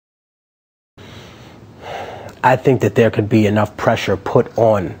I think that there could be enough pressure put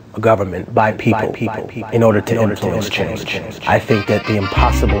on a government by people in order to influence change. I think that the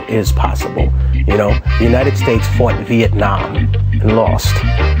impossible is possible. You know, the United States fought Vietnam and lost.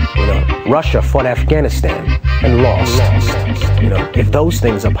 You know, Russia fought Afghanistan and lost. You know, if those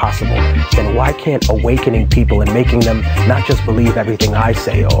things are possible, then why can't awakening people and making them not just believe everything I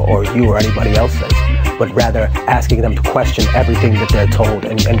say or you or anybody else says, but rather asking them to question everything that they're told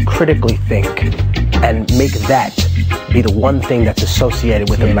and critically think and make that be the one thing that's associated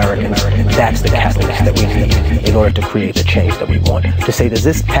with Americans. That's the catalyst that we need in order to create the change that we want. To say, does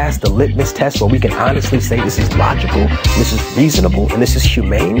this pass the litmus test where we can honestly say this is logical, this is reasonable, and this is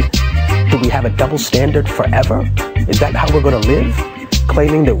humane? Do we have a double standard forever? Is that how we're going to live?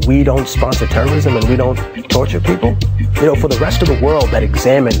 Claiming that we don't sponsor terrorism and we don't torture people? You know, for the rest of the world that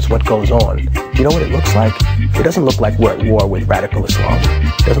examines what goes on, do you know what it looks like? It doesn't look like we're at war with radical Islam.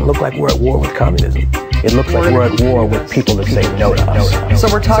 It doesn't look like we're at war with communism. It looks like we're at war with people that say no to us.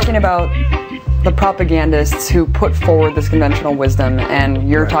 So we're talking about the propagandists who put forward this conventional wisdom, and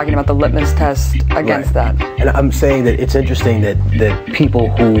you're talking about the litmus test against that. And I'm saying that it's interesting that people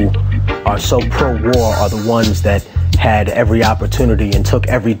who are so pro-war are the ones that had every opportunity and took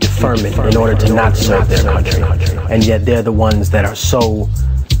every deferment in order to not serve their country. And yet they're the ones that are so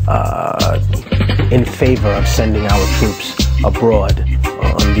in favor of sending our troops abroad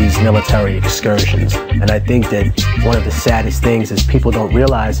on these military excursions. And I think that one of the saddest things is people don't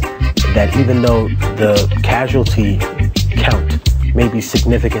realize that even though the casualty count may be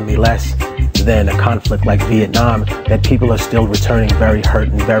significantly less than a conflict like Vietnam, that people are still returning very hurt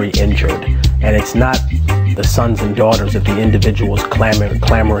and very injured. And it's not the sons and daughters of the individuals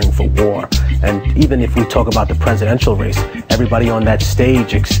clamoring for war. And even if we talk about the presidential race, everybody on that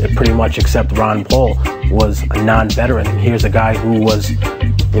stage, pretty much except Ron Paul, was a non-veteran. And here's a guy who was,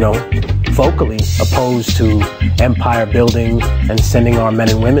 you know, vocally opposed to empire building and sending our men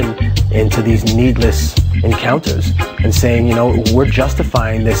and women into these needless encounters and saying, you know, we're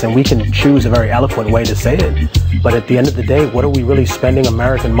justifying this, and we can choose a very eloquent way to say it. But at the end of the day, what are we really spending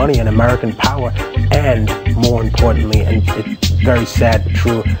American money and American power? And more importantly, and it's very sad but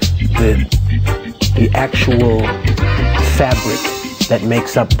true, the actual fabric that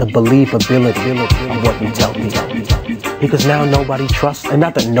makes up the believability of what we tell people. Because now nobody trusts, and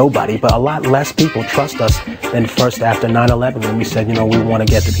not that nobody, but a lot less people trust us than first after 9/11, when we said, you know, we want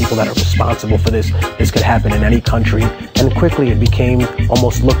to get the people that are responsible for this. This could happen in any country. And quickly it became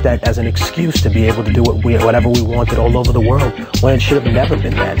almost looked at as an excuse to be able to do whatever we wanted all over the world, when it should have never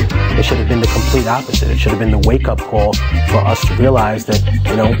been that. It should have been the complete opposite. It should have been the wake-up call for us to realize that,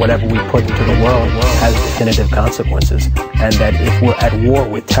 you know, whatever we put into the world has definitive consequences. And that if we're at war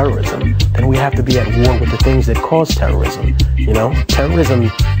with terrorism, then we have to be at war with the things that cause terrorism. You know,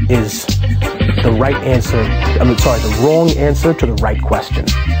 terrorism is the right answer, the wrong answer to the right question.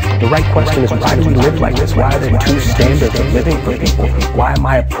 The right question is, why do we live like this? Why are there two standards of living for people? Why am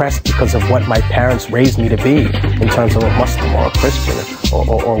I oppressed because of what my parents raised me to be in terms of a Muslim or a Christian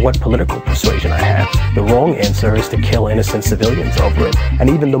or what political persuasion I have? The wrong answer is to kill innocent civilians over it. And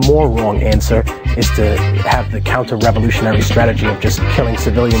even the more wrong answer is to have the counter-revolutionary strategy of just killing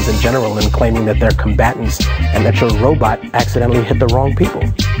civilians in general and claiming that they're combatants and that your robot accidentally hit the wrong people.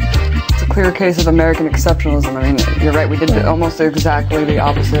 It's a clear case of American exceptionalism. I mean, you're right, we did almost exactly the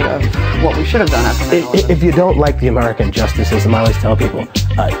opposite of what we should have done after 9/11. If you don't like the American justice system, I always tell people,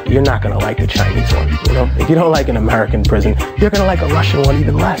 you're not going to like the Chinese one. You know, if you don't like an American prison, you're going to like a Russian one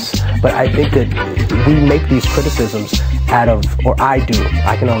even less. But I think that we make these criticisms out of, or I do,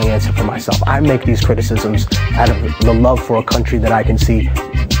 I can only answer for myself, I make these criticisms out of the love for a country that I can see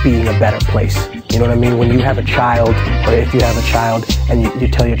being a better place. You know what I mean? When you have a child, or if you have a child, and you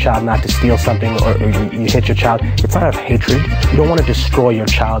tell your child not to steal something, or you hit your child, it's not out of hatred. You don't want to destroy your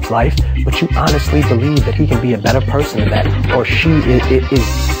child's life, but you honestly believe that he can be a better person than that, or she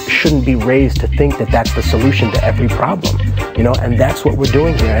shouldn't be raised to think that that's the solution to every problem. You know, and that's what we're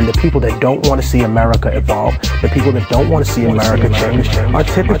doing here. And the people that don't want to see America evolve, the people that don't want to see America change, are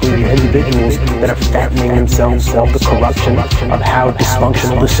typically the individuals that are fattening themselves off the corruption of how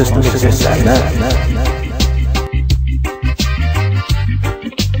dysfunctional the system exists as now.